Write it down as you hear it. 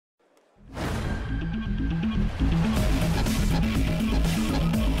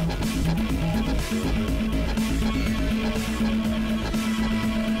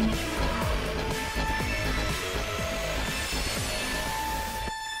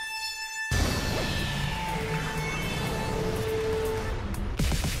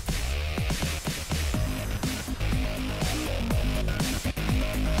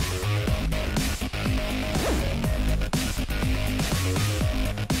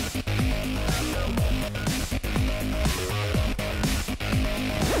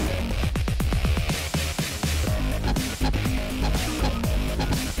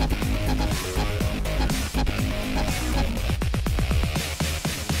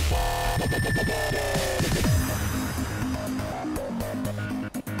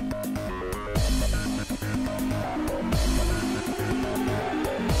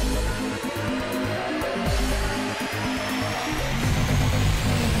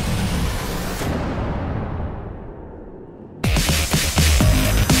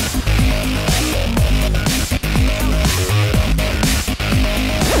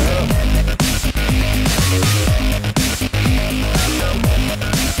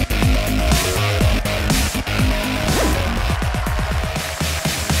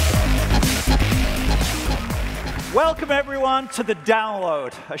Welcome, everyone, to The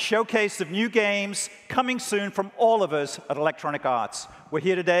Download, a showcase of new games coming soon from all of us at Electronic Arts. We're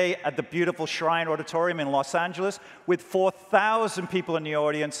here today at the beautiful Shrine Auditorium in Los Angeles with 4,000 people in the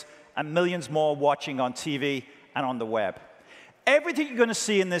audience and millions more watching on TV and on the web. Everything you're going to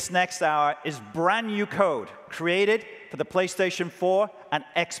see in this next hour is brand new code created for the PlayStation 4 and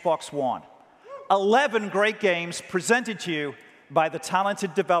Xbox One. 11 great games presented to you by the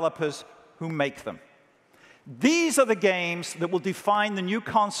talented developers who make them. These are the games that will define the new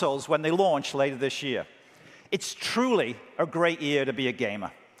consoles when they launch later this year. It's truly a great year to be a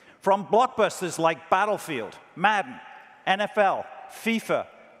gamer. From blockbusters like Battlefield, Madden, NFL, FIFA,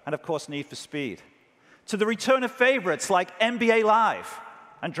 and of course Need for Speed, to the return of favorites like NBA Live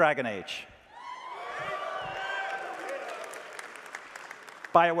and Dragon Age.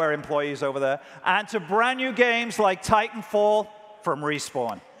 BioWare employees over there, and to brand new games like Titanfall from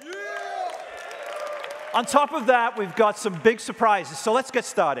Respawn. On top of that, we've got some big surprises, so let's get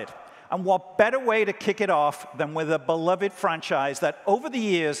started. And what better way to kick it off than with a beloved franchise that over the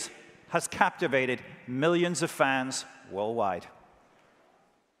years has captivated millions of fans worldwide.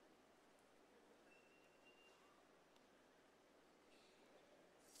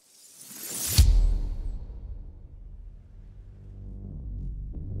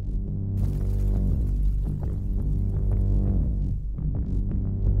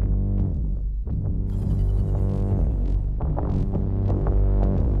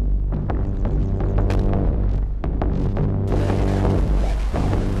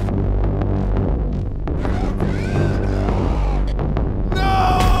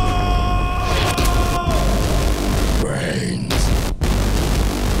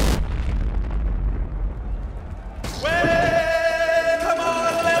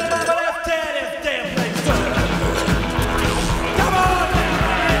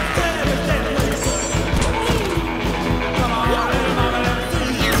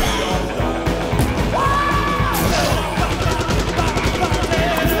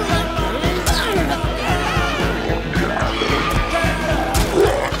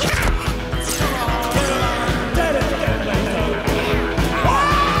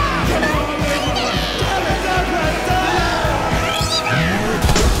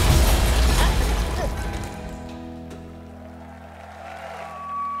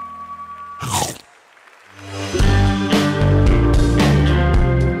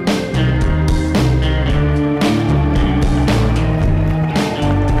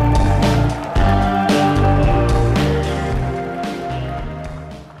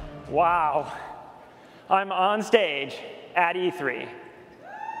 I'm on stage at E3,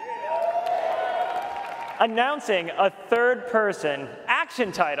 announcing a third-person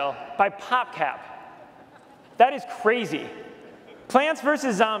action title by PopCap. That is crazy. Plants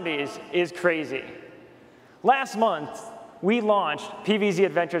vs. Zombies is crazy. Last month, we launched PvZ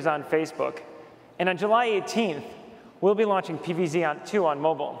Adventures on Facebook, and on July 18th, we'll be launching PvZ 2 on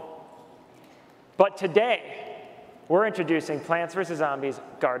mobile. But today, we're introducing Plants vs. Zombies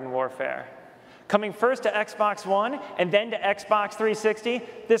Garden Warfare. Coming first to Xbox One and then to Xbox 360,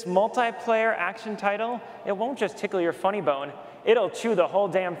 this multiplayer action title, it won't just tickle your funny bone, it'll chew the whole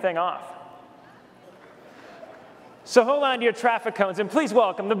damn thing off. So hold on to your traffic cones and please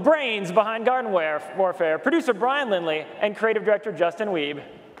welcome the brains behind Garden Warfare, producer Brian Lindley and creative director Justin Wiebe.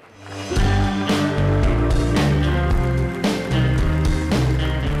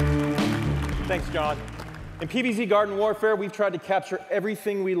 Thanks, John. In PvZ Garden Warfare, we've tried to capture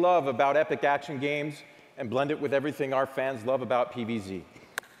everything we love about epic action games and blend it with everything our fans love about PvZ.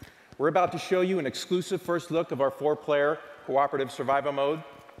 We're about to show you an exclusive first look of our 4-player cooperative survival mode.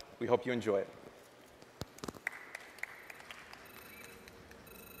 We hope you enjoy it.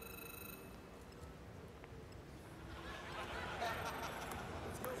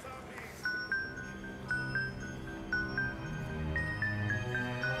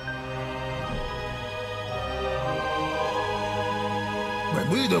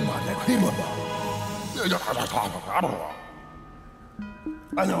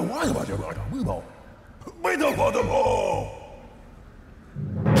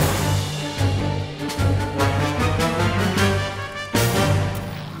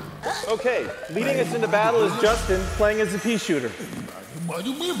 Okay, leading us into battle is Justin, playing as the pea shooter.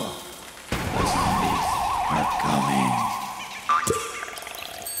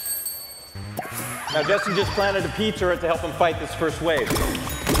 Now, Justin just planted a pea turret to help him fight this first wave.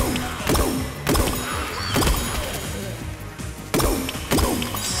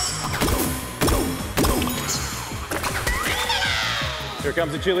 Here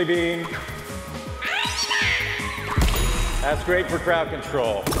comes the chili bean. That's great for crowd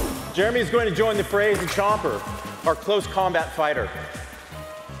control. Jeremy is going to join the fray as a chomper, our close combat fighter.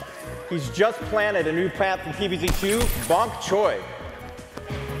 He's just planted a new plant from PVZ2, Bonk Choy.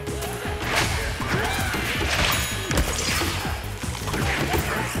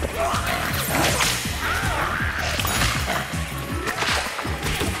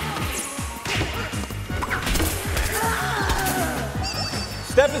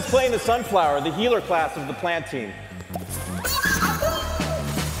 Steph is playing the Sunflower, the healer class of the plant team.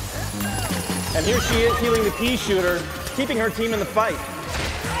 And here she is healing the pea shooter, keeping her team in the fight.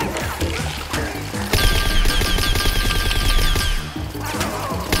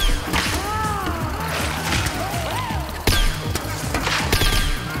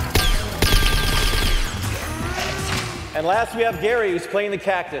 And last we have Gary, who's playing the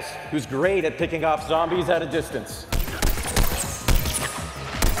Cactus, who's great at picking off zombies at a distance.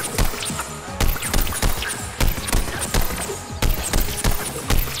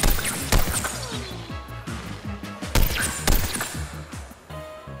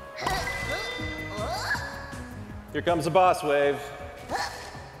 Here comes the boss wave.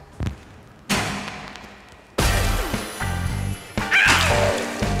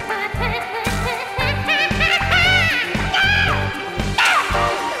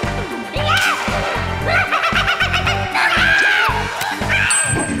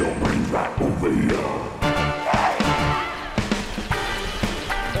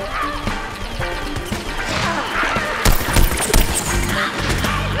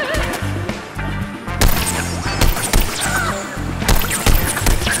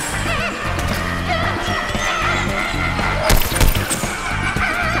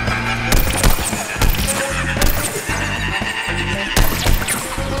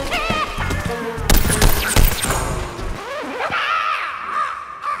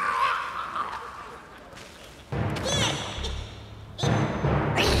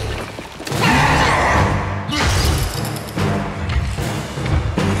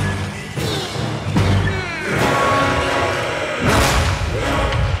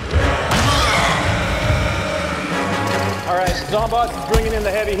 Zombots is bringing in the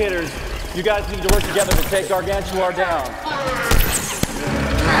heavy hitters. You guys need to work together to take Gargantuar down.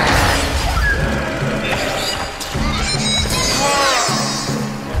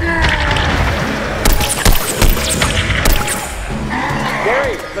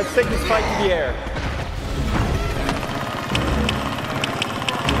 Gary, let's take this fight to the air.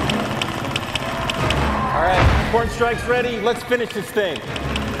 All right, Corn Strike's ready. Let's finish this thing.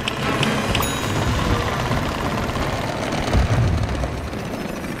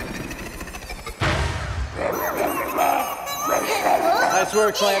 Nice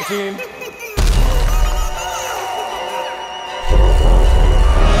work, Clan Team.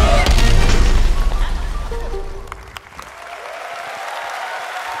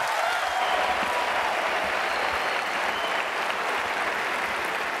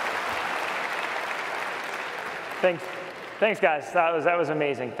 Thanks, guys. That was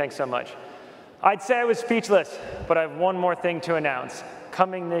amazing. Thanks so much. I'd say I was speechless, but I have one more thing to announce.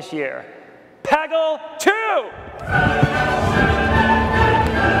 Coming this year, Peggle 2!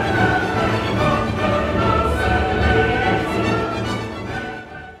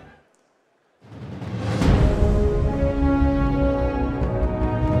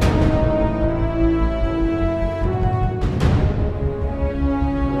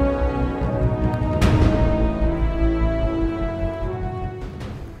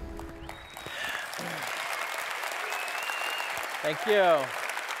 Thank you.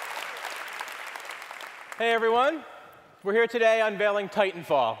 Hey everyone, we're here today unveiling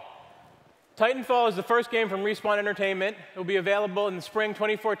Titanfall. Titanfall is the first game from Respawn Entertainment. It will be available in the spring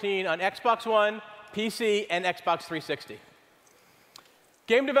 2014 on Xbox One, PC, and Xbox 360.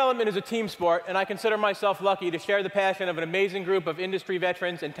 Game development is a team sport, and I consider myself lucky to share the passion of an amazing group of industry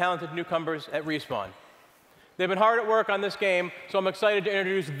veterans and talented newcomers at Respawn. They've been hard at work on this game, so I'm excited to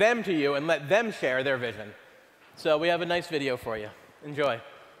introduce them to you and let them share their vision. So we have a nice video for you. Enjoy.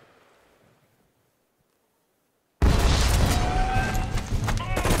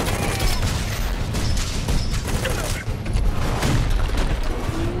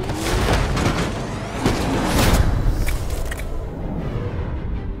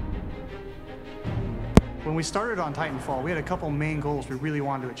 we started on Titanfall, we had a couple main goals we really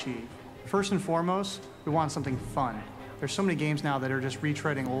wanted to achieve. First and foremost, we wanted something fun. There's so many games now that are just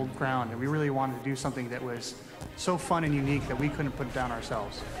retreading old ground, and we really wanted to do something that was so fun and unique that we couldn't put it down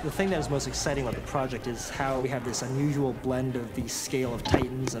ourselves. The thing that is most exciting about the project is how we have this unusual blend of the scale of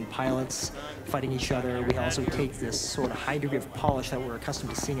Titans and pilots fighting each other. We also take this sort of high degree of polish that we're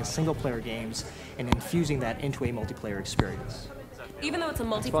accustomed to seeing in single-player games and infusing that into a multiplayer experience. Even though it's a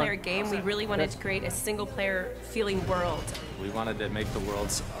multiplayer game, we really wanted to create a single-player feeling world. We wanted to make the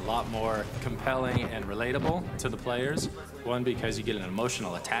worlds a lot more compelling and relatable to the players. One, because you get an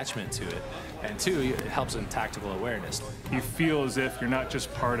emotional attachment to it, and two, it helps in tactical awareness. You feel as if you're not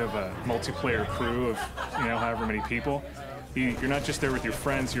just part of a multiplayer crew of, however many people. You're not just there with your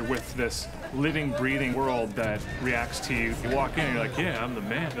friends, you're with this living, breathing world that reacts to you. You walk in and you're like, yeah, I'm the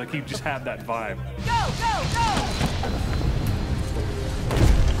man. Like, you just have that vibe. Go, go, go!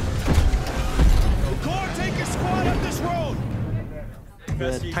 Take your squad up this road!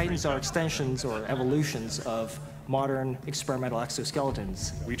 The Titans are extensions or evolutions of modern experimental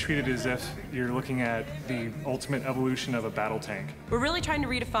exoskeletons. We treat it as if you're looking at the ultimate evolution of a battle tank. We're really trying to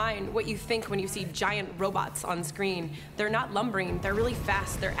redefine what you think when you see giant robots on screen. They're not lumbering, they're really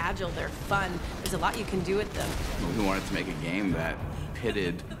fast, they're agile, they're fun. There's a lot you can do with them. We wanted to make a game that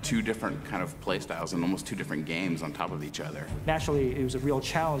pitted two different kind of play styles and almost two different games on top of each other. Naturally, it was a real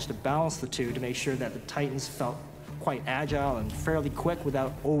challenge to balance the two to make sure that the Titans felt quite agile and fairly quick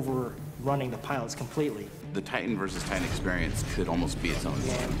without overrunning the pilots completely. The Titan versus Titan experience could almost be its own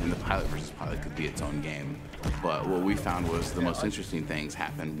game, and the pilot versus pilot could be its own game. But what we found was the most interesting things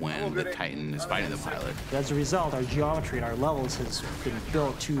happen when the Titan is fighting the pilot. As a result, our geometry and our levels has been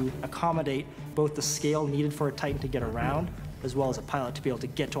built to accommodate both the scale needed for a Titan to get around, as well as a pilot to be able to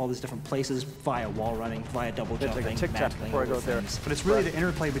get to all these different places via wall running, via double jumping, mantling, other things. But it's really the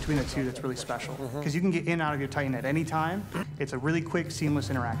interplay between the two that's really special. Because you can get in and out of your Titan at any time. It's a really quick,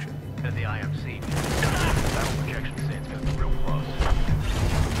 seamless interaction. And the IMC. Battle projection say it's gonna be real close.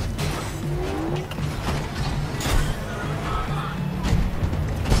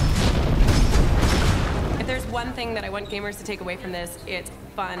 If there's one thing that I want gamers to take away from this, it's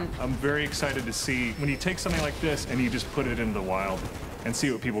fun. I'm very excited to see when you take something like this and you just put it into the wild and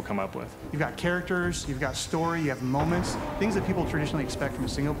see what people come up with. You've got characters, you've got story, you have moments, things that people traditionally expect from a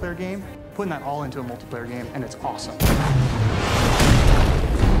single-player game, putting that all into a multiplayer game, and it's awesome.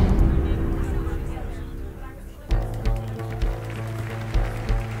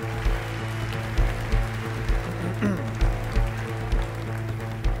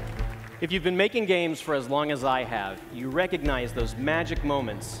 If you've been making games for as long as I have, you recognize those magic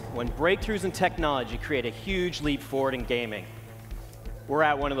moments when breakthroughs in technology create a huge leap forward in gaming. We're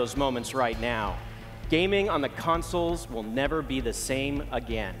at one of those moments right now. Gaming on the consoles will never be the same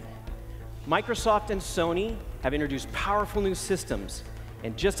again. Microsoft and Sony have introduced powerful new systems,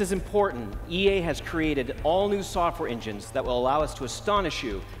 and just as important, EA has created all new software engines that will allow us to astonish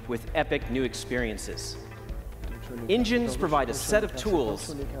you with epic new experiences. Engines provide a set of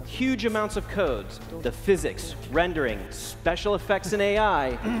tools, huge amounts of codes, the physics, rendering, special effects, and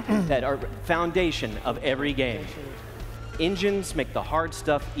AI that are the foundation of every game. Engines make the hard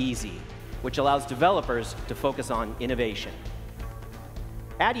stuff easy, which allows developers to focus on innovation.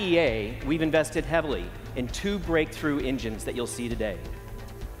 At EA, we've invested heavily in two breakthrough engines that you'll see today: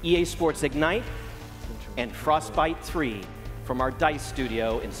 EA Sports Ignite and Frostbite 3 from our DICE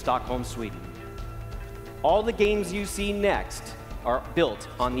studio in Stockholm, Sweden. All the games you see next are built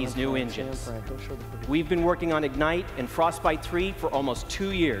on these new engines. We've been working on Ignite and Frostbite 3 for almost 2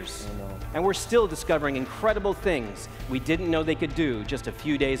 years, and we're still discovering incredible things we didn't know they could do just a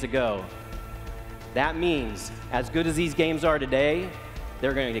few days ago. That means, as good as these games are today,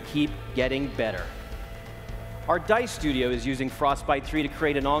 they're going to keep getting better. Our DICE studio is using Frostbite 3 to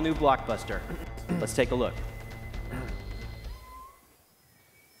create an all-new blockbuster. Let's take a look.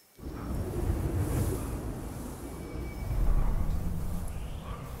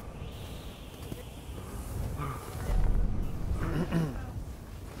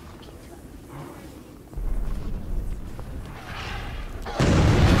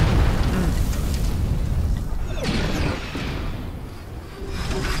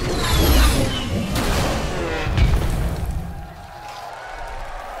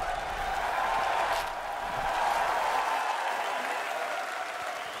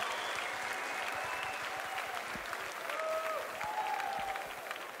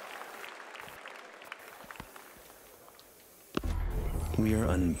 We are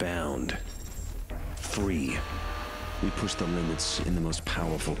unbound, free. We push the limits in the most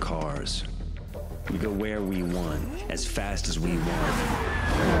powerful cars. We go where we want, as fast as we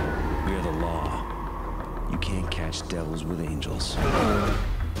want. We are the law. You can't catch devils with angels.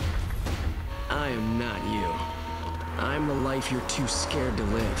 I am not you. I'm the life you're too scared to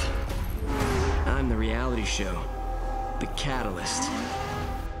live. I'm the reality show. The catalyst.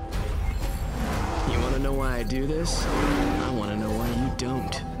 You want to know why I do this? I want to know why you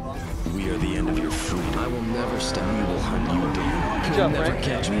don't. We are the end of your freedom. I will never stop. We will hunt you down. You will never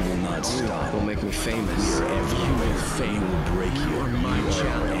catch me. We will not stop. Will make me famous. We are everywhere. You will fail. We will break you. You are my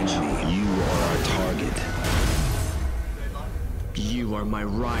challenge. You are our target. You are my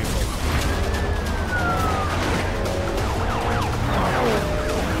rival.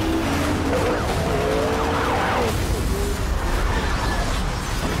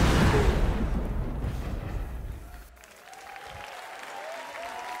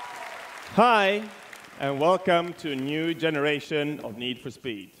 Hi, and welcome to a new generation of Need for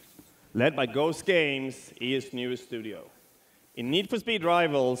Speed. Led by Ghost Games, EA's newest studio. In Need for Speed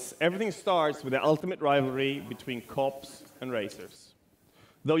Rivals, everything starts with the ultimate rivalry between cops and racers.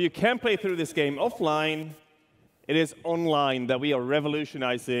 Though you can play through this game offline, it is online that we are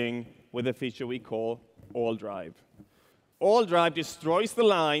revolutionizing with a feature we call All Drive. All Drive destroys the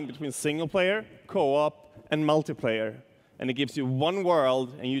line between single player, co-op, and multiplayer, and it gives you one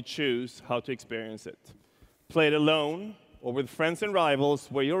world, and you choose how to experience it. Play it alone, or with friends and rivals,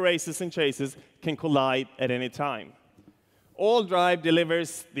 where your races and chases can collide at any time. All Drive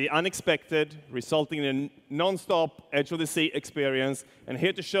delivers the unexpected, resulting in a non-stop edge-of-the-seat experience. And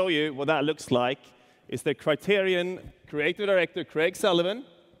here to show you what that looks like is the Criterion creative director, Craig Sullivan,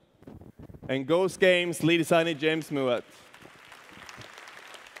 and Ghost Games lead designer, James Mouat.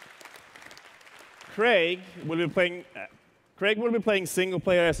 Craig will be playing single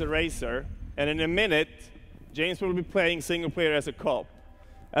player as a racer, and in a minute, James will be playing single player as a cop.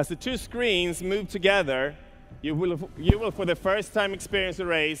 As the two screens move together, you will, for the first time, experience a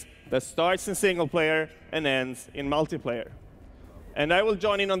race that starts in single player and ends in multiplayer. And I will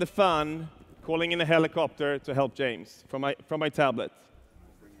join in on the fun, calling in a helicopter to help James from my tablet.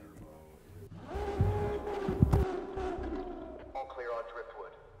 All clear on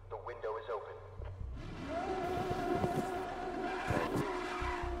Driftwood. The window is open.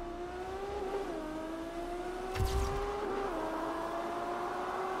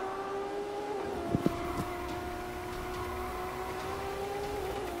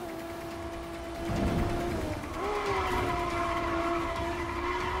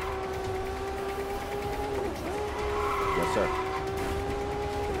 Yes, sir.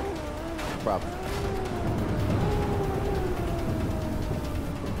 No problem.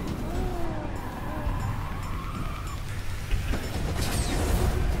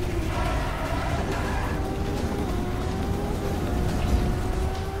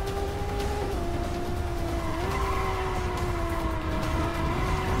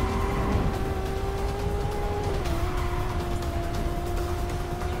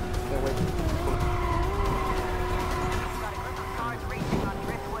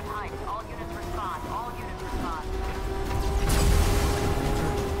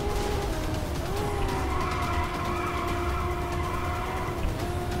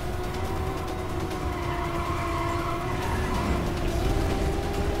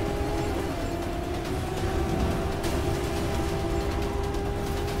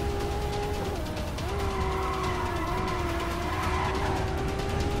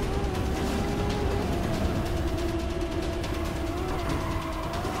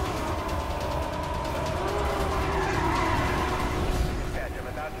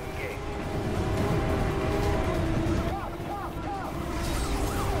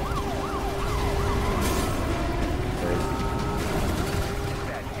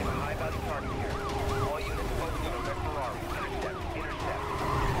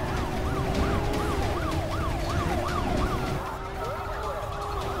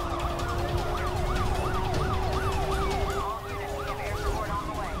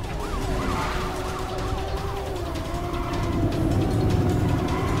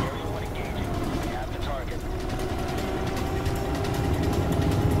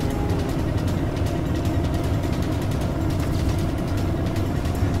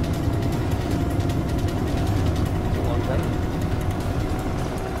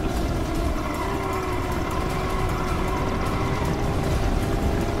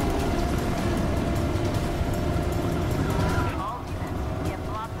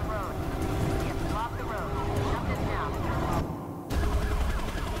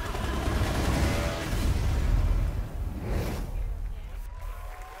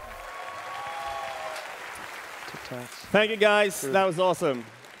 Thank you, guys. That was awesome.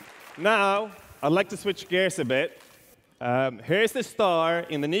 Now, I'd like to switch gears a bit. Here's the star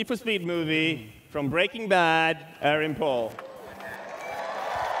in the Need for Speed movie, from Breaking Bad, Aaron Paul.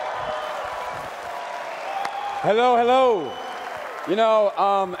 Hello, hello. You know,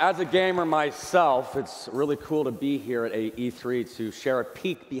 as a gamer myself, it's really cool to be here at E3 to share a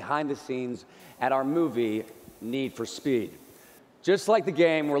peek behind the scenes at our movie, Need for Speed. Just like the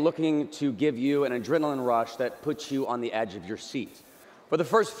game, we're looking to give you an adrenaline rush that puts you on the edge of your seat. For the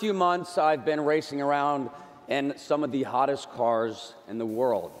first few months, I've been racing around in some of the hottest cars in the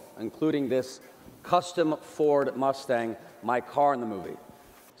world, including this custom Ford Mustang, my car in the movie.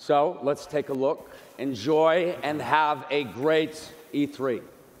 So let's take a look, enjoy, and have a great E3.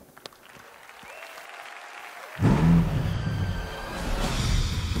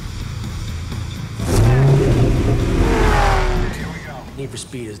 Need for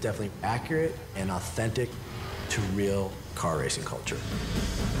Speed is definitely accurate and authentic to real car racing culture.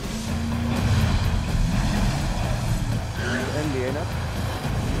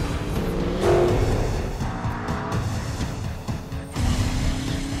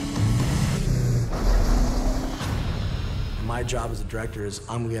 My job as a director is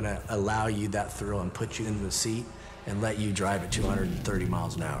I'm going to allow you that thrill and put you into the seat and let you drive at 230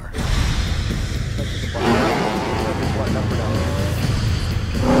 miles an hour.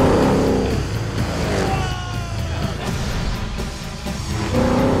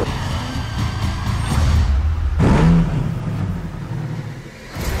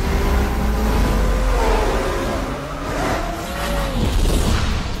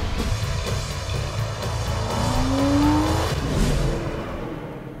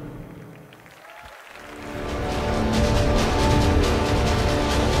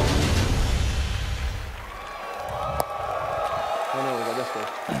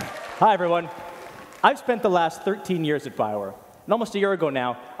 Hi, everyone. I've spent the last 13 years at BioWare, and almost a year ago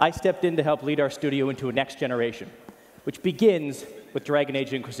now, I stepped in to help lead our studio into a next generation, which begins with Dragon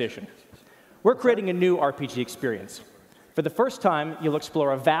Age Inquisition. We're creating a new RPG experience. For the first time, you'll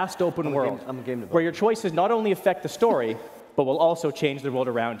explore a vast open world where your choices not only affect the story, but will also change the world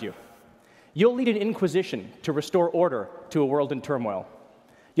around you. You'll lead an Inquisition to restore order to a world in turmoil.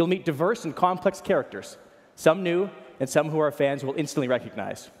 You'll meet diverse and complex characters, some new and some who our fans will instantly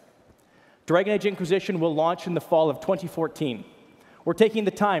recognize. Dragon Age Inquisition will launch in the fall of 2014. We're taking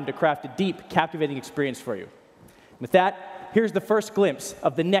the time to craft a deep, captivating experience for you. With that, here's the first glimpse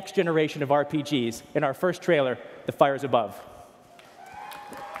of the next generation of RPGs in our first trailer, The Fires Above.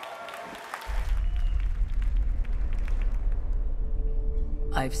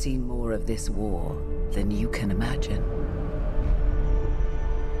 I've seen more of this war than you can imagine.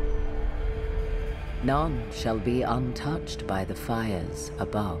 None shall be untouched by the fires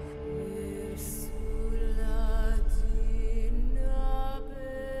above.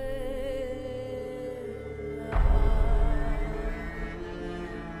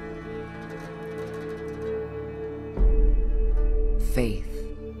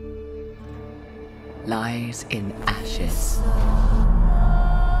 Faith lies in ashes.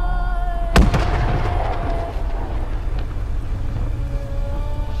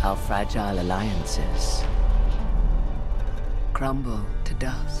 Our fragile alliances crumble to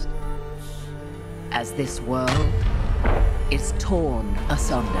dust as this world is torn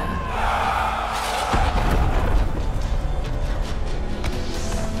asunder.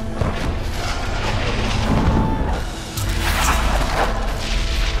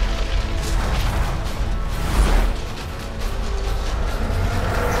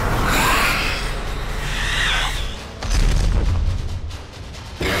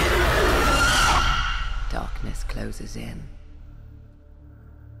 Closes in.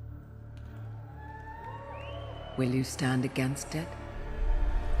 Will you stand against it?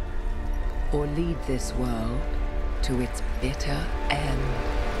 Or lead this world to its bitter end?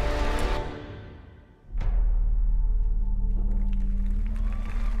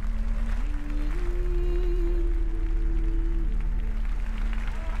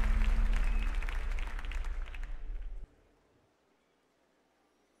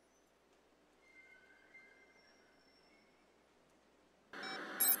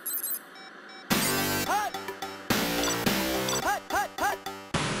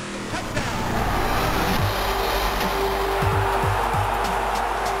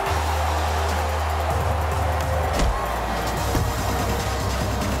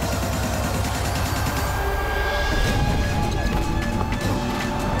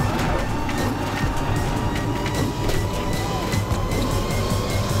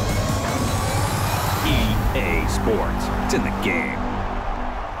 Sports. It's in the game.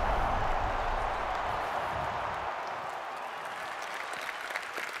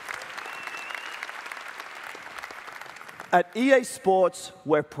 At EA Sports,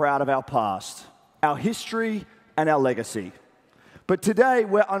 we're proud of our past. our history, and our legacy. But today,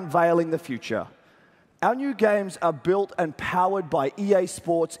 we're unveiling the future. Our new games are built and powered by EA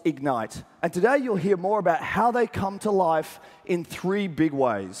Sports Ignite. And today, you'll hear more about how they come to life in 3 big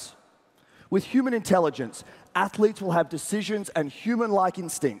ways. With human intelligence, athletes will have decisions and human-like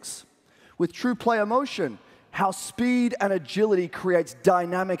instincts. With true player motion, how speed and agility creates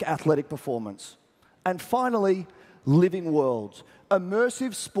dynamic athletic performance. And finally, living worlds,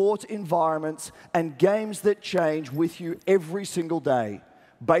 immersive sports environments, and games that change with you every single day,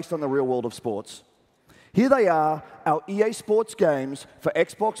 based on the real world of sports. Here they are, our EA Sports games for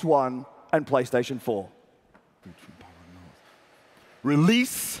Xbox One and PlayStation 4.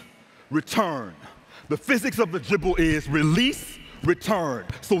 Release, return. The physics of the dribble is release, return.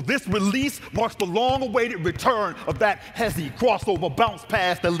 So this release marks the long-awaited return of that hezzy crossover bounce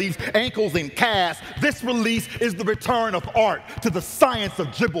pass that leaves ankles in casts. This release is the return of art to the science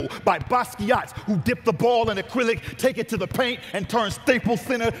of dribble by Basquiat, who dipped the ball in acrylic, take it to the paint, and turn Staples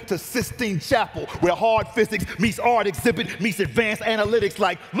Center to Sistine Chapel, where hard physics meets art exhibit meets advanced analytics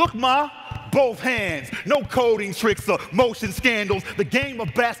like, look, ma, both hands, no coding tricks or motion scandals. The game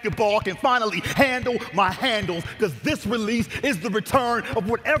of basketball can finally handle my handles, because this release is the return of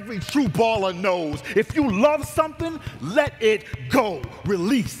what every true baller knows. If you love something, let it go.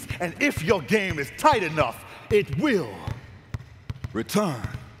 Release, and if your game is tight enough, it will return.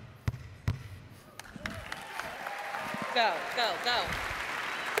 Go, go, go.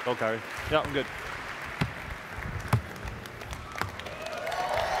 Go, Kyrie. Yeah, I'm good.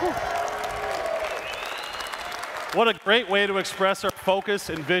 What a great way to express our focus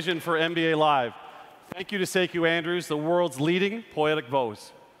and vision for NBA Live. Thank you to Sekou Andrews, the world's leading poetic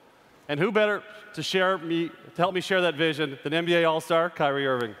voice. And who better to help me share that vision than NBA All-Star Kyrie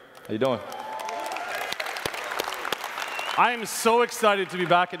Irving. How you doing? I am so excited to be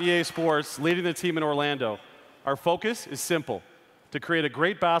back at EA Sports, leading the team in Orlando. Our focus is simple: to create a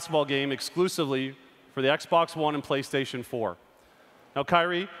great basketball game exclusively for the Xbox One and PlayStation 4. Now,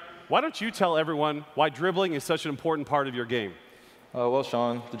 Kyrie, why don't you tell everyone why dribbling is such an important part of your game? Well,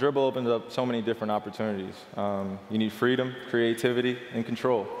 Sean, the dribble opens up so many different opportunities. You need freedom, creativity, and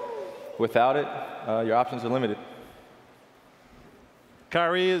control. Without it, your options are limited.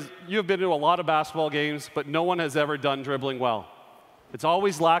 Kyrie, you have been to a lot of basketball games, but no one has ever done dribbling well. It's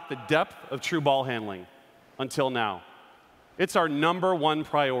always lacked the depth of true ball handling, until now. It's our #1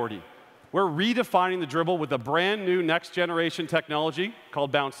 priority. We're redefining the dribble with a brand new next-generation technology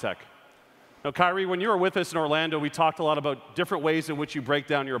called Bounce Tech. Now, Kyrie, when you were with us in Orlando, we talked a lot about different ways in which you break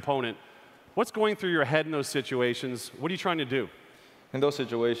down your opponent. What's going through your head in those situations? What are you trying to do? In those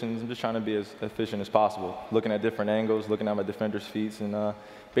situations, I'm just trying to be as efficient as possible, looking at different angles, looking at my defender's feet, and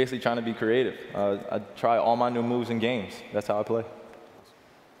basically trying to be creative. I try all my new moves in games. That's how I play.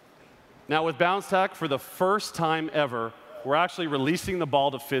 Now, with Bounce Tech, for the first time ever, we're actually releasing the ball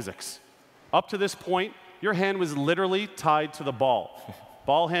to physics. Up to this point, your hand was literally tied to the ball.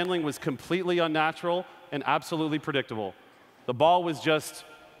 Ball handling was completely unnatural and absolutely predictable. The ball was just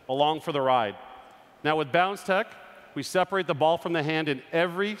along for the ride. Now, with Bounce Tech, we separate the ball from the hand in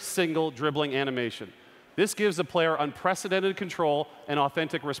every single dribbling animation. This gives the player unprecedented control and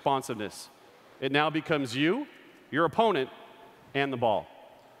authentic responsiveness. It now becomes you, your opponent, and the ball,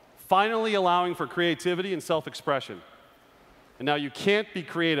 finally allowing for creativity and self-expression. And now you can't be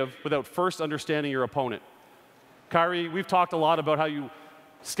creative without first understanding your opponent. Kyrie, we've talked a lot about how you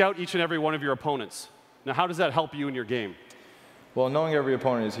scout each and every one of your opponents. Now, how does that help you in your game? Well, knowing every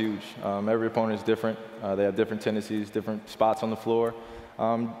opponent is huge. Every opponent is different. They have different tendencies, different spots on the floor.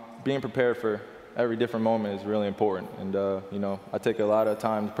 Being prepared for every different moment is really important. And, you know, I take a lot of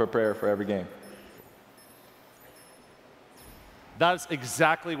time to prepare for every game. That's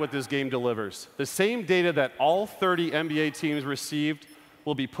exactly what this game delivers. The same data that all 30 NBA teams received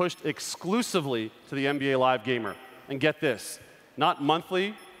will be pushed exclusively to the NBA Live gamer. And get this, not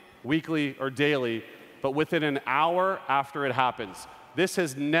monthly, weekly, or daily, but within an hour after it happens. This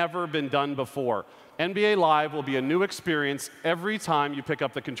has never been done before. NBA Live will be a new experience every time you pick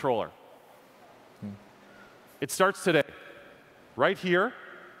up the controller. It starts today, right here,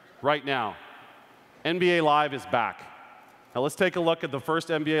 right now. NBA Live is back. Now let's take a look at the first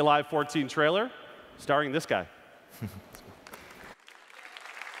NBA Live 14 trailer, starring this guy.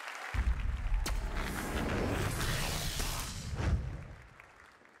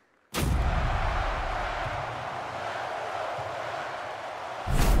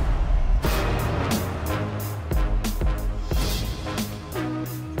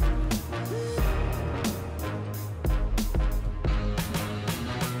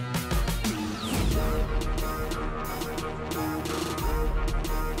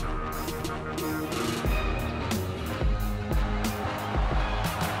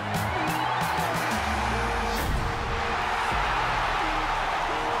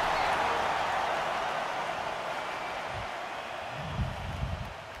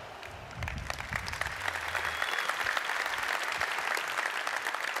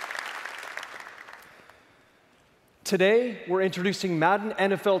 Today, we're introducing Madden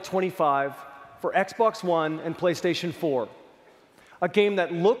NFL 25 for Xbox One and PlayStation 4, a game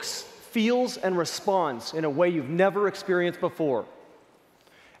that looks, feels, and responds in a way you've never experienced before.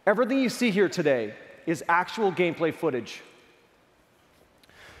 Everything you see here today is actual gameplay footage.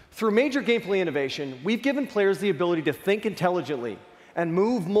 Through major gameplay innovation, we've given players the ability to think intelligently and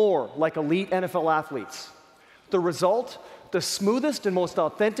move more like elite NFL athletes. The result, the smoothest and most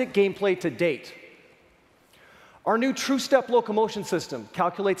authentic gameplay to date. Our new TrueStep locomotion system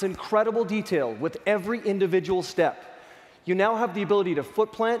calculates incredible detail with every individual step. You now have the ability to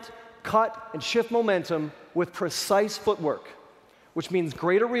foot plant, cut, and shift momentum with precise footwork, which means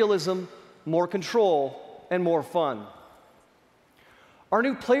greater realism, more control, and more fun. Our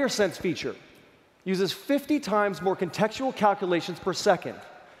new Player Sense feature uses 50 times more contextual calculations per second.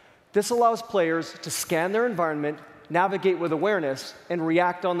 This allows players to scan their environment, navigate with awareness, and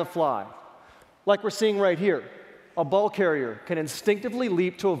react on the fly. Like we're seeing right here, a ball carrier can instinctively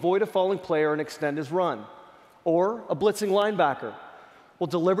leap to avoid a falling player and extend his run. Or a blitzing linebacker will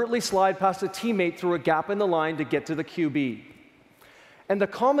deliberately slide past a teammate through a gap in the line to get to the QB. And the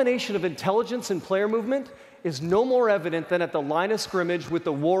combination of intelligence and player movement is no more evident than at the line of scrimmage with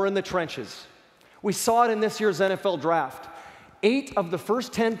the war in the trenches. We saw it in this year's NFL draft. 8 of the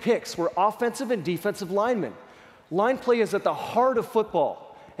first 10 picks were offensive and defensive linemen. Line play is at the heart of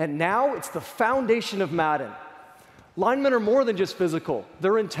football, and now it's the foundation of Madden. Linemen are more than just physical,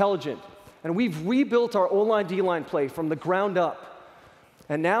 they're intelligent. And we've rebuilt our O-line, D-line play from the ground up.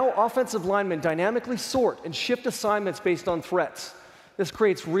 And now offensive linemen dynamically sort and shift assignments based on threats. This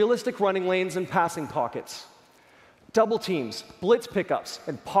creates realistic running lanes and passing pockets. Double teams, blitz pickups,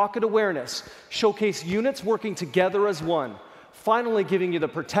 and pocket awareness showcase units working together as one, finally giving you the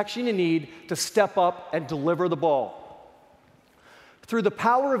protection you need to step up and deliver the ball. Through the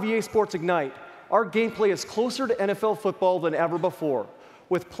power of EA Sports Ignite, our gameplay is closer to NFL football than ever before,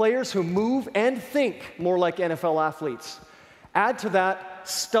 with players who move and think more like NFL athletes. Add to that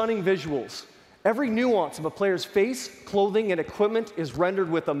stunning visuals. Every nuance of a player's face, clothing, and equipment is rendered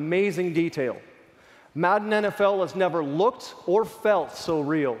with amazing detail. Madden NFL has never looked or felt so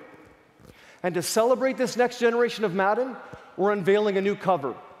real. And to celebrate this next generation of Madden, we're unveiling a new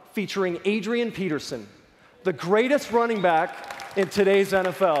cover featuring Adrian Peterson, the greatest running back in today's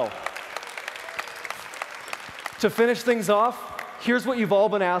NFL. To finish things off, here's what you've all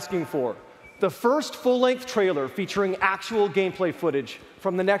been asking for. The first full-length trailer featuring actual gameplay footage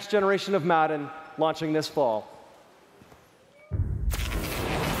from the next generation of Madden, launching this fall.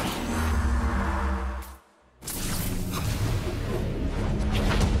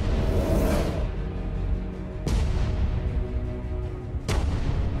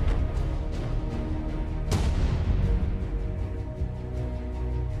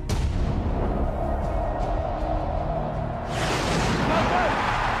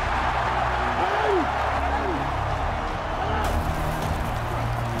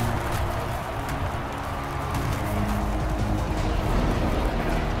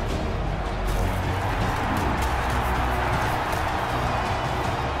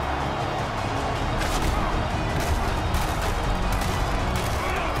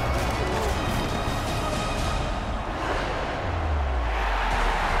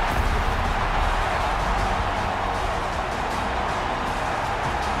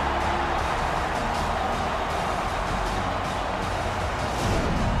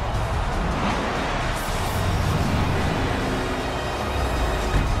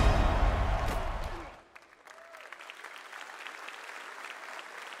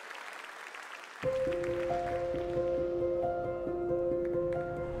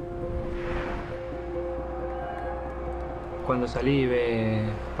 Cuando salí,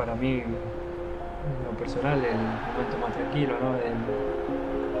 para mí, en lo personal, el momento más tranquilo, ¿no?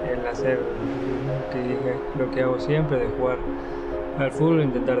 El hacer lo que hago siempre, de jugar al fútbol,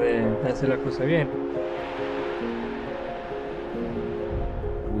 intentar de hacer las cosas bien.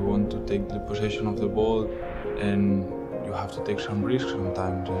 We want to take the possession of the ball, and you have to take some risks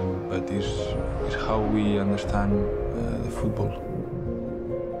sometimes, but this is how we understand the football.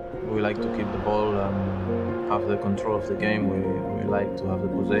 We like to keep the ball and have the control of the game. We like to have the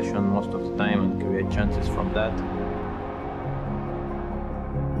possession most of the time and create chances from that.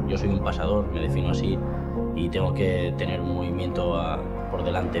 Yo soy un pasador, me defino así, y tengo que tener un movimiento por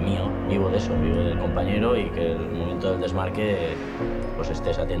delante mío. Vivo de eso, vivo del compañero y que el momento del desmarque pues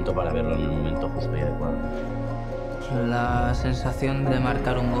estés atento para verlo en el momento justo y adecuado. La sensación de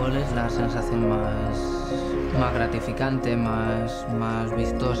marcar un gol es la sensación más gratificante, más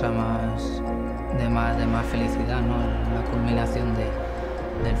vistosa, de más felicidad, ¿no? La culminación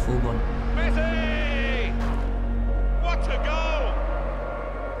del fútbol.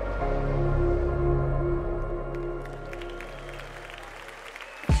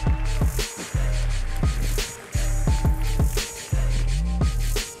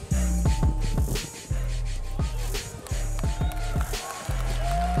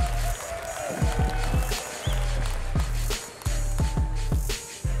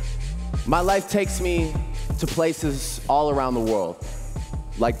 My life takes me to places all around the world,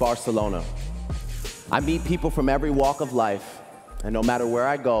 like Barcelona. I meet people from every walk of life, and no matter where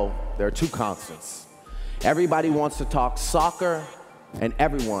I go, there are two constants. Everybody wants to talk soccer, and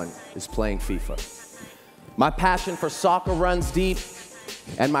everyone is playing FIFA. My passion for soccer runs deep,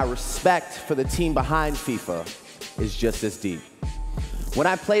 and my respect for the team behind FIFA is just as deep. When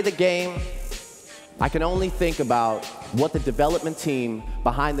I play the game, I can only think about what the development team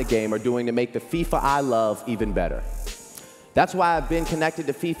behind the game are doing to make the FIFA I love even better. That's why I've been connected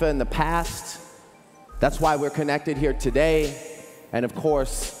to FIFA in the past. That's why we're connected here today, and of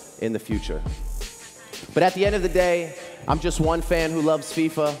course, in the future. But at the end of the day, I'm just one fan who loves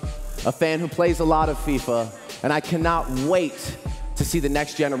FIFA, a fan who plays a lot of FIFA, and I cannot wait to see the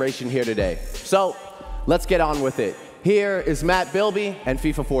next generation here today. So, let's get on with it. Here is Matt Bilbey and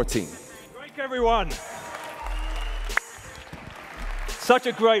FIFA 14. Great, everyone. Such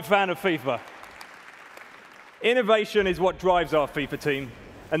a great fan of FIFA. Innovation is what drives our FIFA team.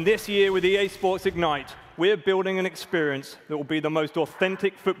 And this year with EA Sports Ignite, we're building an experience that will be the most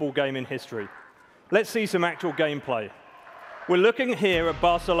authentic football game in history. Let's see some actual gameplay. We're looking here at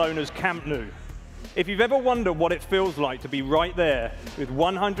Barcelona's Camp Nou. If you've ever wondered what it feels like to be right there with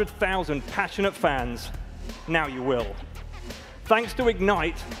 100,000 passionate fans, now you will. Thanks to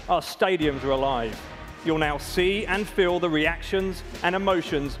Ignite, our stadiums are alive. You'll now see and feel the reactions and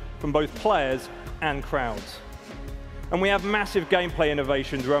emotions from both players and crowds. And we have massive gameplay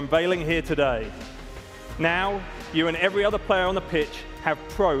innovations we're unveiling here today. Now, you and every other player on the pitch have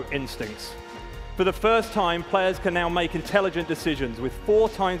pro instincts. For the first time, players can now make intelligent decisions with 4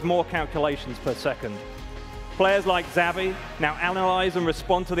 times more calculations per second. Players like Xavi now analyze and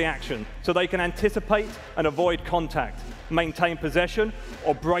respond to the action so they can anticipate and avoid contact, maintain possession,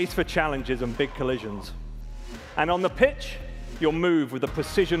 or brace for challenges and big collisions. And on the pitch, you'll move with the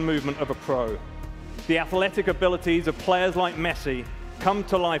precision movement of a pro. The athletic abilities of players like Messi come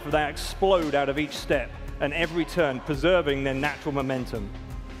to life as they explode out of each step and every turn, preserving their natural momentum.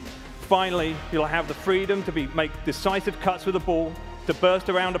 Finally, you'll have the freedom to make decisive cuts with the ball, to burst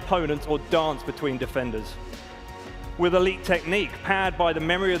around opponents or dance between defenders. With elite technique powered by the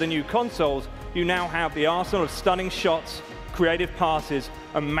memory of the new consoles, you now have the arsenal of stunning shots, creative passes,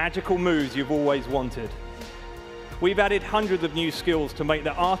 and magical moves you've always wanted. We've added hundreds of new skills to make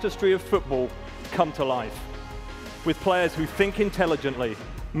the artistry of football come to life. With players who think intelligently,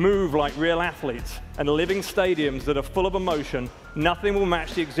 move like real athletes, and living stadiums that are full of emotion, nothing will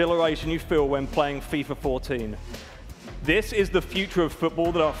match the exhilaration you feel when playing FIFA 14. This is the future of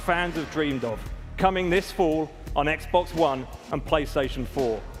football that our fans have dreamed of, coming this fall on Xbox One and PlayStation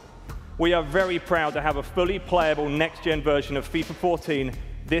 4. We are very proud to have a fully playable next-gen version of FIFA 14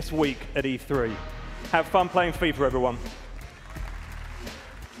 this week at E3. Have fun playing FIFA, everyone.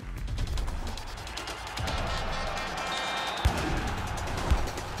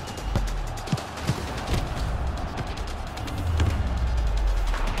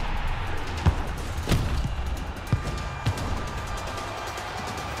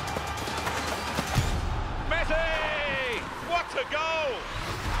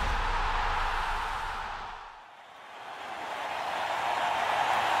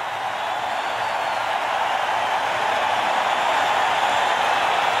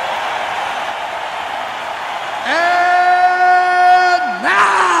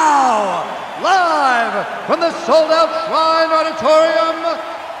 From the sold-out Shrine Auditorium,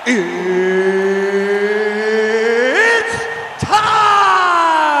 it's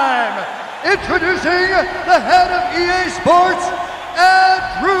time! Introducing the head of EA Sports,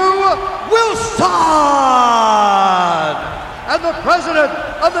 Andrew Wilson! And the president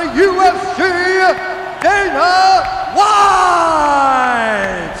of the UFC, Dana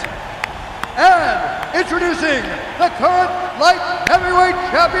White! And introducing the current light heavyweight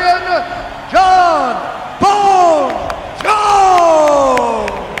champion, Jon Bones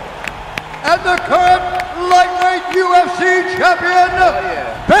Jones! And the current lightweight UFC champion,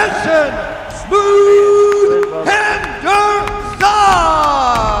 Benson Smooth Henderson!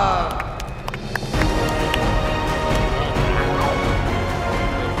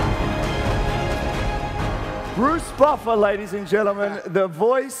 Bruce Buffer, ladies and gentlemen, the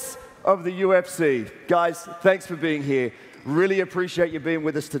voice of the UFC. Guys, thanks for being here. Really appreciate you being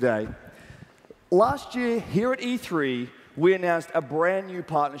with us today. Last year, here at E3, we announced a brand new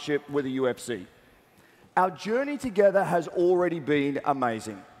partnership with the UFC. Our journey together has already been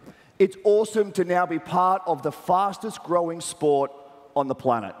amazing. It's awesome to now be part of the fastest growing sport on the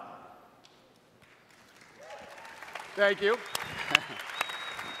planet. Thank you.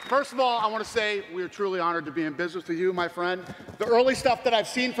 First of all, I want to say we are truly honored to be in business with you, my friend. The early stuff that I've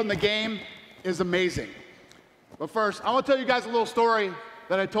seen from the game is amazing. But first, I want to tell you guys a little story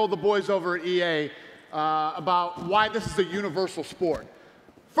that I told the boys over at EA about why this is a universal sport.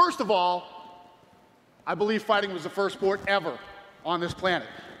 First of all, I believe fighting was the first sport ever on this planet.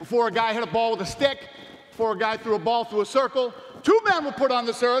 Before a guy hit a ball with a stick, before a guy threw a ball through a circle, 2 men were put on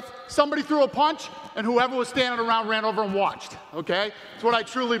this earth, somebody threw a punch, and whoever was standing around ran over and watched, okay? It's what I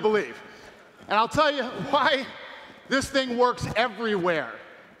truly believe. And I'll tell you why this thing works everywhere.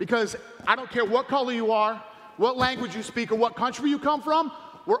 Because I don't care what color you are, what language you speak, or what country you come from,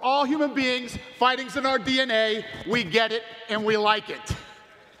 we're all human beings, fighting's in our DNA, we get it, and we like it.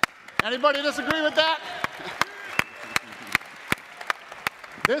 Anybody disagree with that?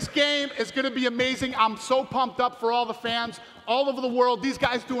 This game is going to be amazing. I'm so pumped up for all the fans all over the world. These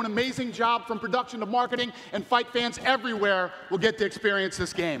guys do an amazing job from production to marketing, and fight fans everywhere will get to experience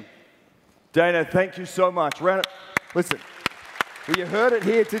this game. Dana, thank you so much. Listen, well, you heard it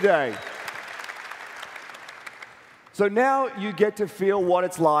here today. So now you get to feel what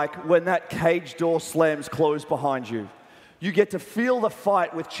it's like when that cage door slams closed behind you. You get to feel the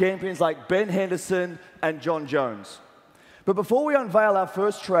fight with champions like Ben Henderson and John Jones. But before we unveil our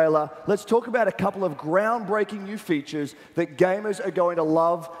first trailer, let's talk about a couple of groundbreaking new features that gamers are going to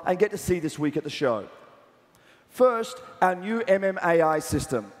love and get to see this week at the show. First, our new MMAI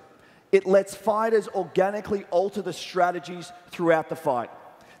system. It lets fighters organically alter the strategies throughout the fight.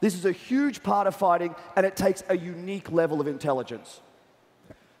 This is a huge part of fighting, and it takes a unique level of intelligence.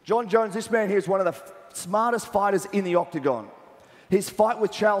 John Jones, this man here is one of the smartest fighters in the octagon. His fight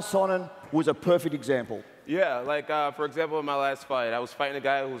with Chael Sonnen was a perfect example. Yeah, like, for example, in my last fight, I was fighting a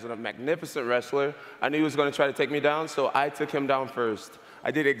guy who was a magnificent wrestler. I knew he was going to try to take me down, so I took him down first. I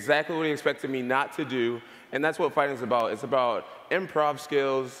did exactly what he expected me not to do, and that's what fighting is about. It's about improv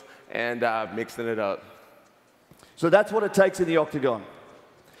skills and mixing it up. So that's what it takes in the octagon.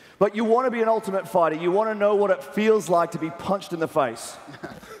 But you want to be an ultimate fighter. You want to know what it feels like to be punched in the face.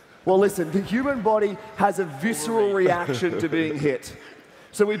 Well, listen, the human body has a visceral reaction to being hit.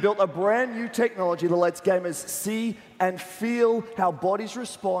 So we built a brand new technology that lets gamers see and feel how bodies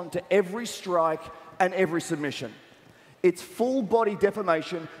respond to every strike and every submission. It's full body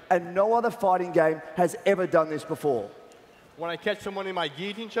deformation, and no other fighting game has ever done this before. When I catch someone in my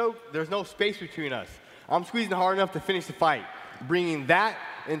guillotine choke, there's no space between us. I'm squeezing hard enough to finish the fight. Bringing that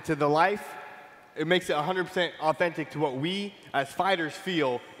into the life, it makes it 100% authentic to what we as fighters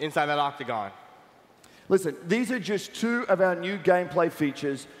feel inside that octagon. Listen, these are just 2 of our new gameplay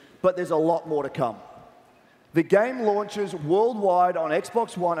features, but there's a lot more to come. The game launches worldwide on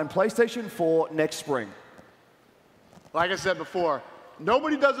Xbox One and PlayStation 4 next spring. Like I said before,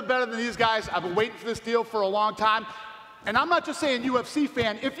 nobody does it better than these guys. I've been waiting for this deal for a long time. And I'm not just saying UFC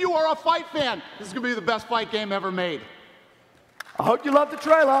fan. If you are a fight fan, this is going to be the best fight game ever made. I hope you love the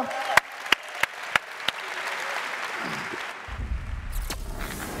trailer.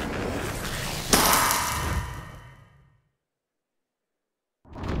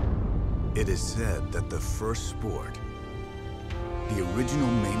 It is said that the first sport, the original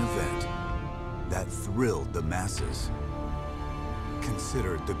main event that thrilled the masses,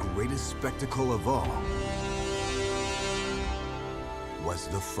 considered the greatest spectacle of all, was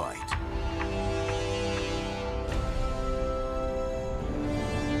the fight.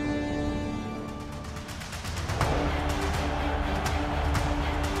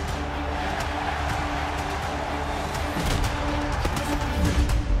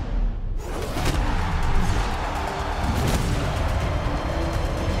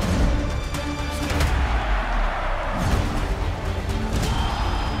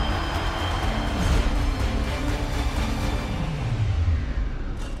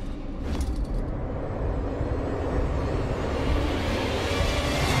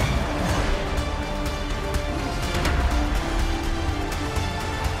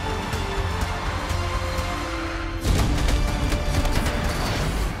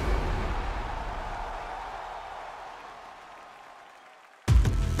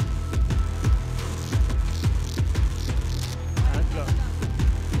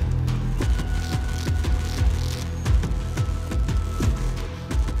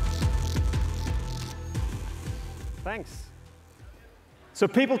 Thanks. So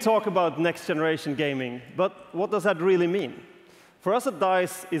people talk about next-generation gaming, but what does that really mean? For us at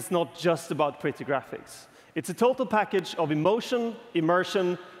DICE, it's not just about pretty graphics. It's a total package of emotion,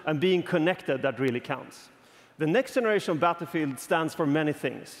 immersion, and being connected that really counts. The next generation of Battlefield stands for many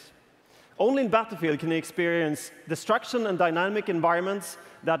things. Only in Battlefield can you experience destruction and dynamic environments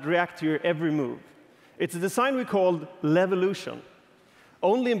that react to your every move. It's a design we called Levolution.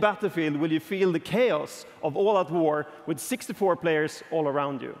 Only in Battlefield will you feel the chaos of all-out war with 64 players all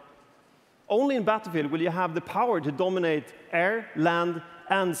around you. Only in Battlefield will you have the power to dominate air, land,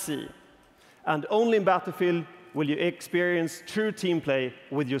 and sea. And only in Battlefield will you experience true team play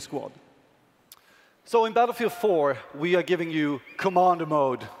with your squad. So in Battlefield 4, we are giving you Commander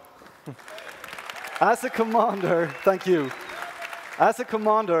Mode. As a commander, thank you. As a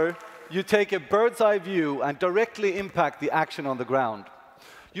commander, you take a bird's-eye view and directly impact the action on the ground.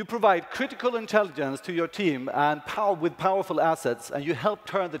 You provide critical intelligence to your team and with powerful assets, and you help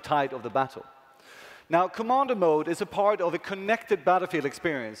turn the tide of the battle. Now, Commander Mode is a part of a connected Battlefield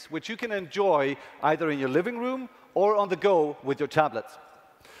experience, which you can enjoy either in your living room or on the go with your tablet.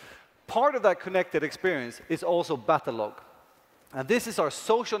 Part of that connected experience is also Battlelog. And this is our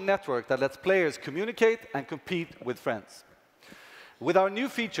social network that lets players communicate and compete with friends. With our new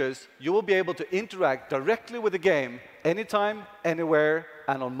features, you will be able to interact directly with the game anytime, anywhere,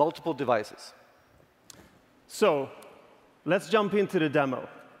 and on multiple devices. So, let's jump into the demo.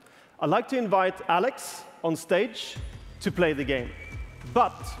 I'd like to invite Alex on stage to play the game.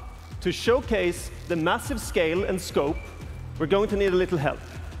 But to showcase the massive scale and scope, we're going to need a little help.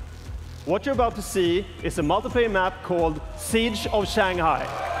 What you're about to see is a multiplayer map called Siege of Shanghai.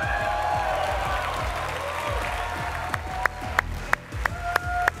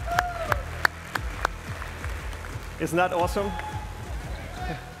 Isn't that awesome?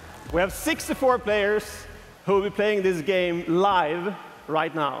 We have 64 players who will be playing this game live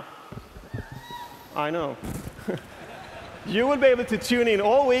right now. I know. You will be able to tune in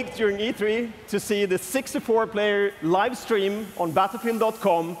all week during E3 to see the 64-player live stream on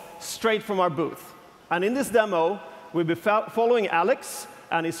Battlefield.com straight from our booth. And in this demo, we'll be following Alex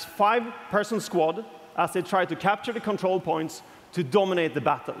and his 5-person squad as they try to capture the control points to dominate the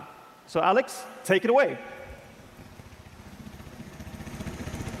battle. So Alex, take it away.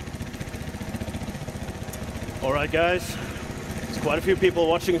 All right, guys. There's quite a few people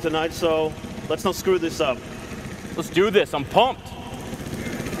watching tonight, so let's not screw this up. Let's do this. I'm pumped.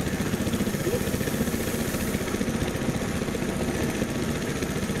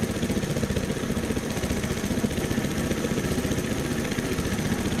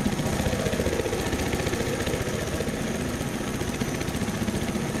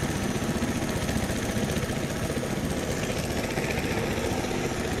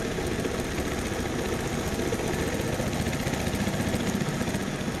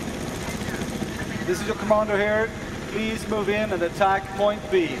 This is your commander here. Please move in and attack point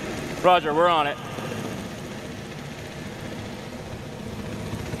B. Roger, we're on it.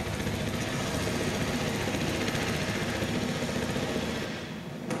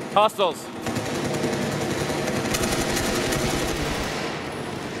 Hostiles.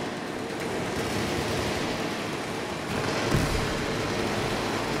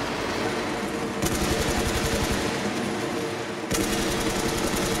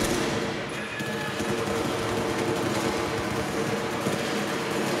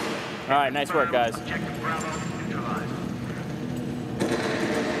 All right, nice work, guys.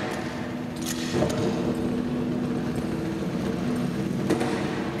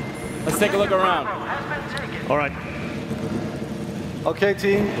 Let's take a look around. All right. OK,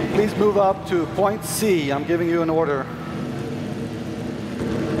 team, please move up to point C. I'm giving you an order.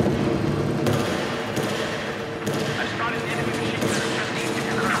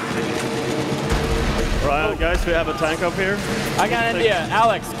 All right, guys, we have a tank up here. I got an idea.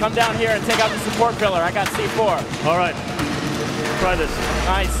 Alex, come down here and take out the support pillar. I got C4. All right. Try this.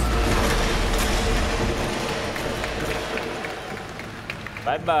 Nice.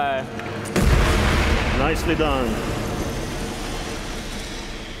 Bye-bye. Nicely done.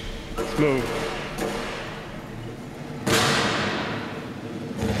 Let's move.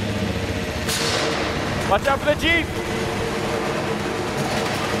 Watch out for the Jeep.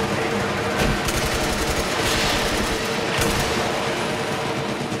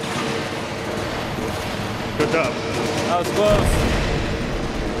 Good job. That was close.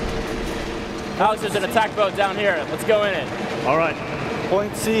 Alex, there's an attack boat down here. Let's go in it. All right.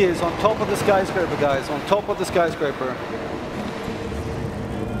 Point C is on top of the skyscraper, guys. On top of the skyscraper.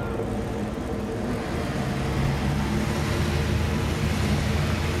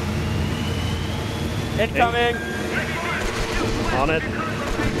 Incoming. On it.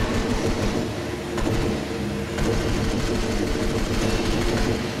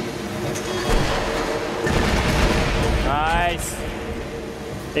 Nice.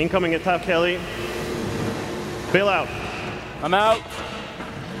 Incoming attack heli. Bail out. I'm out.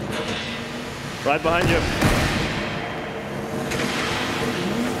 Right behind you.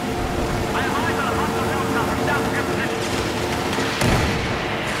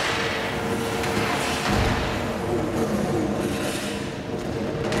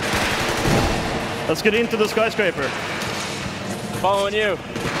 Let's get into the skyscraper. Following you.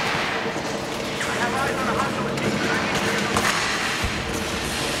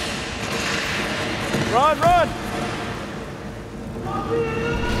 Run, run!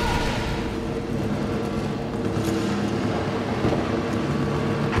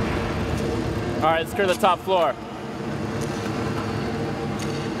 All right, let's clear the top floor.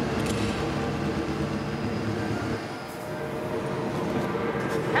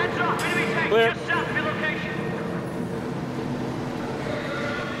 Heads off, enemy tank, Clear. just south of your location.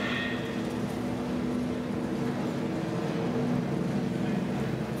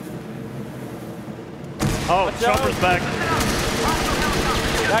 Oh, chopper's back.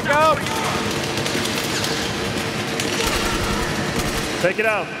 Back up! Take it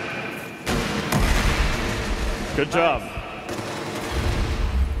out. Good job.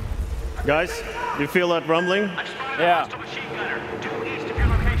 Guys, you feel that rumbling? Yeah.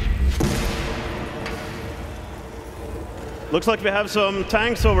 Looks like we have some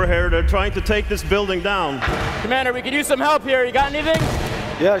tanks over here. They're trying to take this building down. Commander, we could use some help here. You got anything?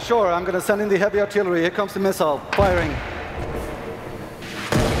 Yeah, sure. I'm going to send in the heavy artillery. Here comes the missile. Firing.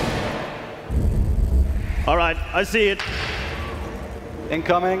 All right, I see it.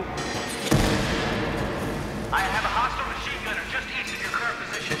 Incoming. I have a hostile machine gunner just east of your current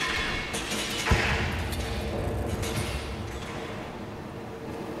position.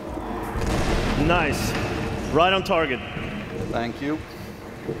 Nice. Right on target. Thank you.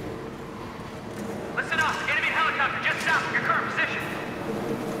 Listen up, enemy helicopter just south of your current position.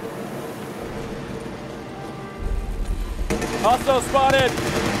 Hostile spotted.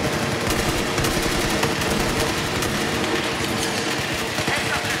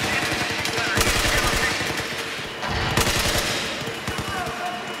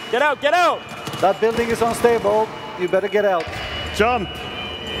 Get out, get out! That building is unstable. You better get out. Jump!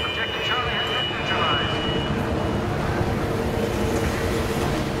 Objective Charlie has been neutralized.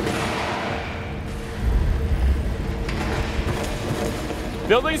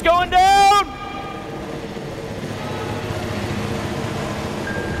 Building's going down!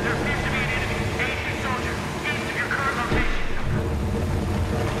 There appears to be an enemy. Engage the soldier east of your current location.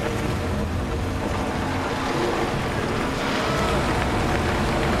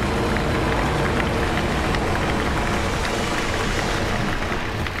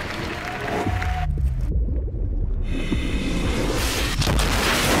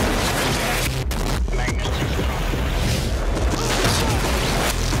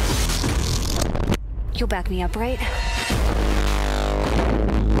 You'll back me up, right?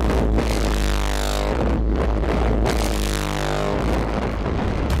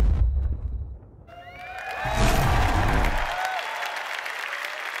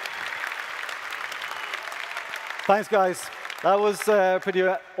 Thanks, guys. That was pretty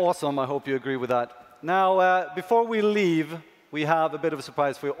awesome. I hope you agree with that. Now, before we leave, we have a bit of a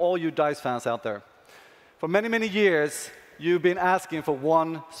surprise for all you DICE fans out there. For many, many years, you've been asking for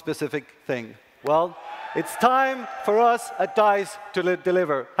one specific thing. Well, it's time for us at DICE to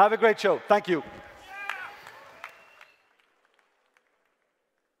deliver. Have a great show. Thank you.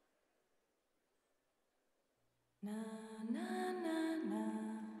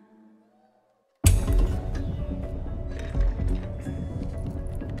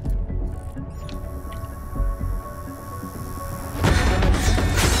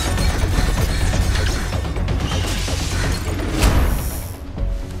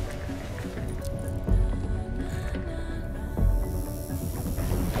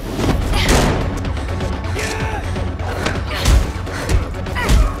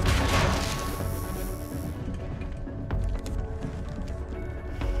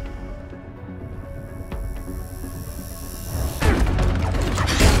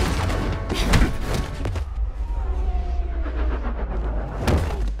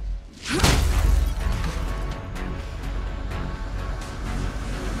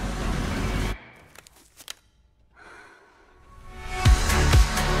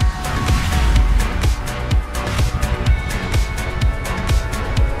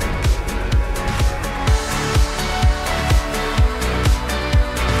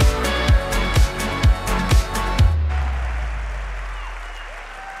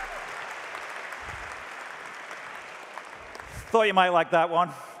 Thought you might like that one.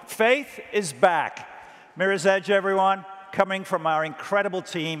 Faith is back. Mirror's Edge, everyone, coming from our incredible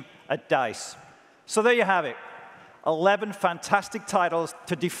team at DICE. So there you have it. 11 fantastic titles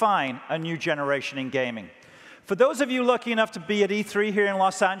to define a new generation in gaming. For those of you lucky enough to be at E3 here in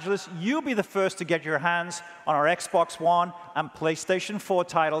Los Angeles, you'll be the first to get your hands on our Xbox One and PlayStation 4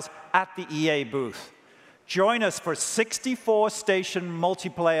 titles at the EA booth. Join us for 64-station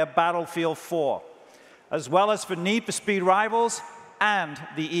multiplayer Battlefield 4. as well as for Need for Speed Rivals and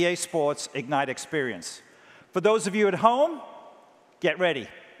the EA Sports Ignite experience. For those of you at home, get ready.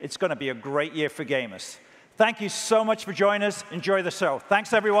 It's going to be a great year for gamers. Thank you so much for joining us. Enjoy the show.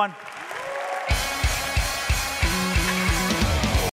 Thanks, everyone.